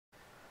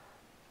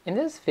In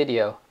this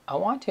video, I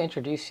want to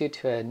introduce you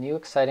to a new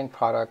exciting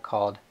product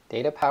called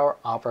DataPower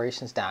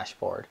Operations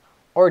Dashboard,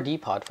 or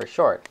DPOD for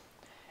short.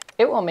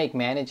 It will make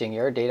managing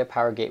your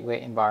DataPower Gateway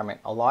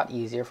environment a lot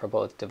easier for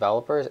both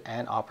developers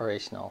and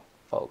operational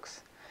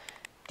folks.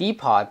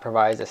 DPOD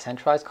provides a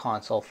centralized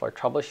console for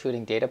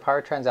troubleshooting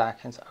DataPower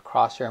transactions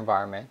across your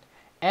environment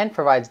and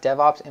provides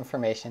DevOps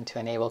information to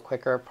enable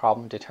quicker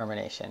problem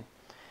determination.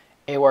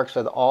 It works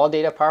with all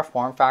DataPower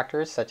form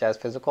factors such as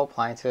physical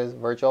appliances,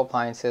 virtual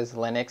appliances,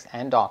 Linux,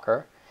 and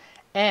Docker,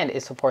 and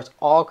it supports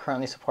all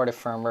currently supported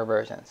firmware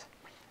versions.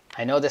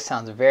 I know this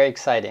sounds very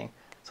exciting,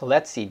 so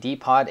let's see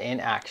DPOD in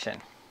action.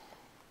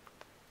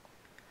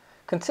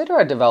 Consider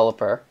a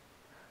developer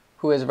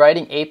who is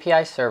writing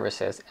API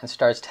services and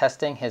starts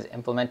testing his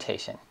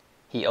implementation.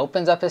 He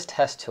opens up his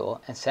test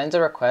tool and sends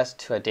a request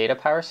to a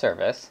DataPower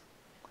service,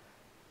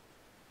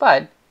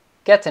 but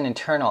gets an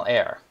internal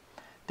error.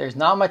 There's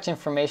not much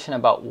information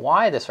about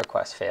why this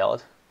request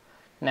failed.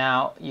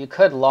 Now, you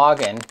could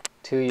log in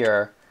to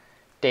your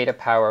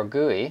DataPower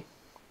GUI,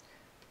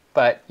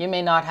 but you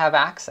may not have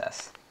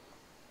access.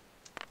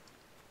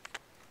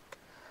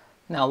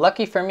 Now,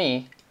 lucky for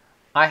me,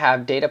 I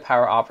have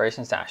DataPower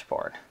Operations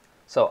Dashboard.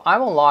 So I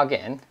will log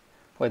in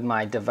with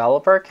my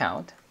developer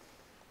account.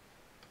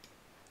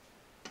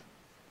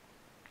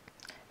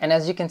 And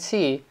as you can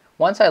see,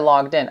 once I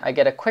logged in, I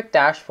get a quick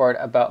dashboard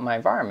about my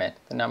environment,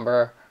 the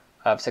number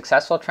of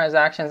successful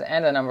transactions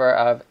and the number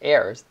of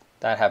errors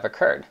that have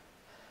occurred.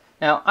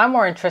 Now, I'm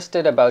more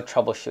interested about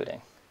troubleshooting.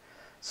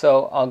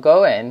 So I'll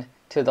go in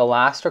to the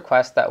last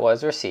request that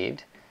was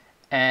received,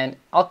 and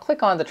I'll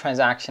click on the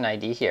transaction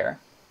ID here.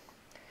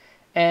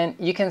 And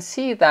you can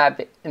see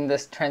that in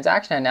this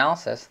transaction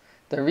analysis,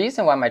 the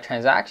reason why my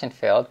transaction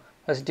failed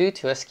was due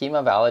to a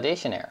schema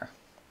validation error.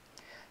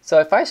 So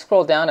if I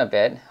scroll down a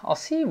bit, I'll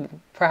see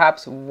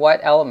perhaps what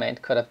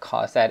element could have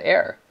caused that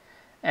error.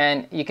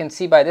 And you can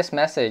see by this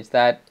message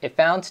that it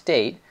found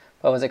state,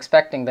 but was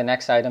expecting the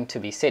next item to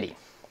be city.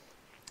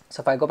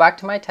 So if I go back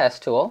to my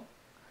test tool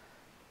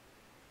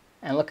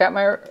and look at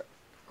my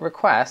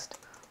request,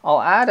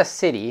 I'll add a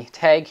city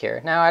tag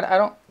here. Now I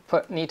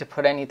don't need to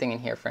put anything in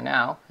here for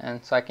now,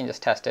 and so I can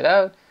just test it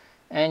out,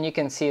 and you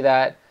can see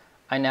that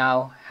I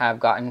now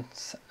have gotten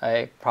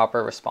a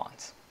proper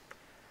response.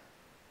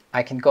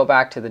 I can go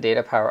back to the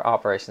DataPower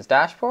Operations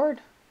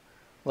Dashboard,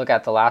 look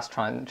at the last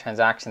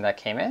transaction that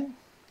came in.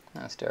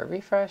 Let's do a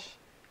refresh.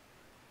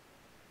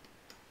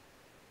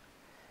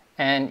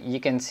 And you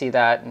can see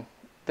that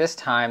this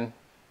time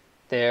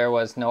there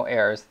was no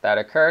errors that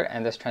occurred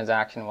and this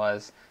transaction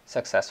was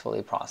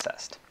successfully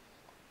processed.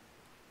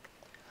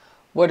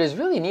 What is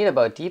really neat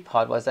about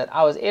DPOD was that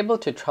I was able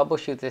to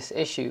troubleshoot this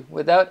issue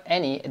without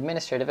any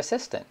administrative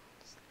assistance.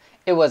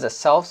 It was a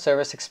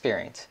self-service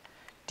experience.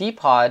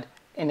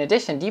 In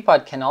addition,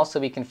 DPOD can also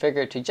be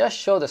configured to just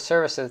show the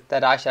services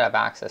that I should have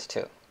access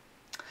to.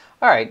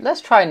 Alright, let's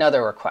try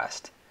another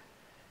request.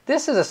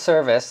 This is a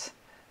service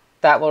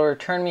that will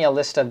return me a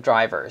list of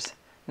drivers.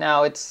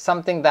 Now, it's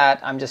something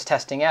that I'm just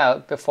testing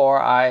out before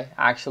I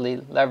actually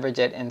leverage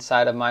it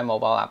inside of my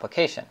mobile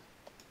application.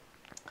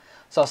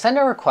 So I'll send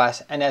a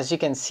request, and as you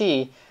can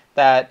see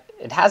that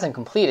it hasn't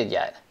completed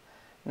yet.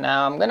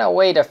 Now I'm going to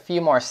wait a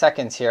few more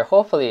seconds here.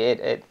 Hopefully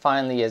it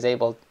finally is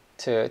able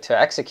to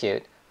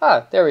execute.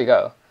 Ah, there we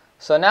go.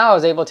 So now I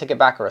was able to get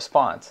back a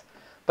response.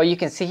 But you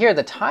can see here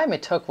the time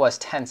it took was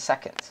 10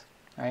 seconds.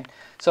 Right?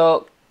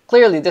 So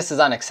clearly this is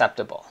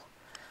unacceptable.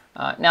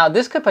 Now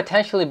this could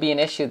potentially be an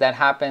issue that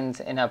happens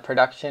in a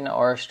production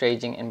or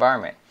staging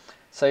environment.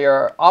 So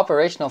your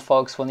operational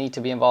folks will need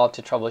to be involved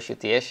to troubleshoot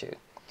the issue.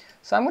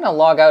 So I'm going to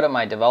log out of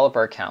my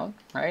developer account,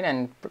 right,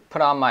 and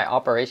put on my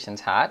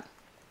operations hat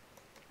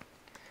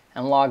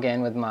and log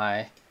in with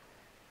my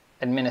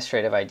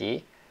administrative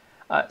ID.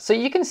 So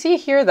you can see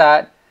here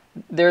that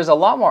there's a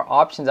lot more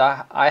options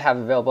I have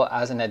available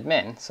as an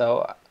admin.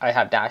 So I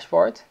have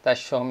dashboards that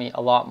show me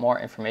a lot more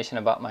information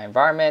about my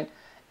environment.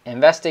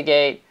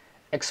 Investigate,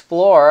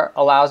 Explore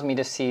allows me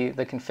to see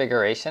the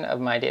configuration of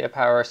my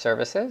DataPower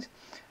services.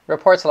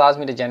 Reports allows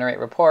me to generate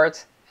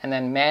reports, and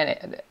then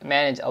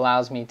manage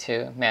allows me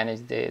to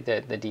manage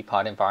the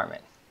DPOD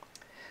environment.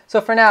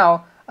 So for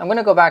now, I'm going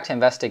to go back to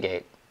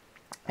Investigate,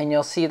 and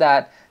you'll see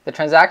that the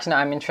transaction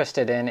I'm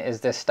interested in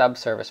is this stub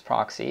service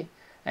proxy.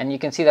 And you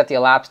can see that the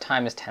elapsed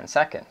time is 10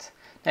 seconds.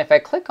 Now if I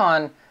click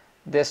on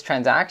this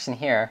transaction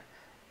here,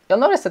 you'll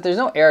notice that there's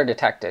no error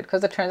detected because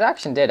the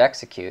transaction did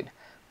execute.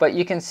 But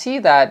you can see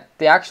that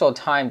the actual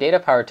time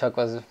DataPower took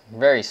was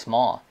very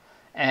small,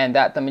 and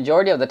that the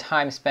majority of the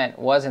time spent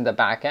was in the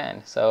back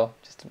end, so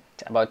just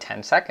about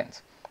 10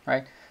 seconds.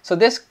 Right? So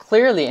this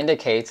clearly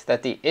indicates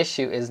that the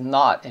issue is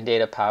not in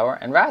DataPower,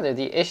 and rather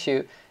the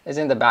issue is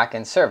in the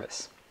back-end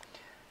service.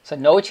 So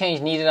no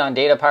change needed on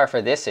DataPower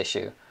for this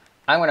issue.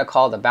 I'm going to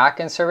call the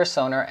backend service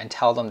owner and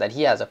tell them that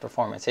he has a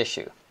performance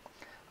issue.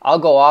 I'll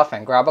go off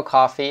and grab a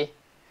coffee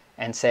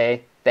and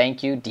say,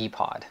 thank you,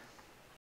 DPOD.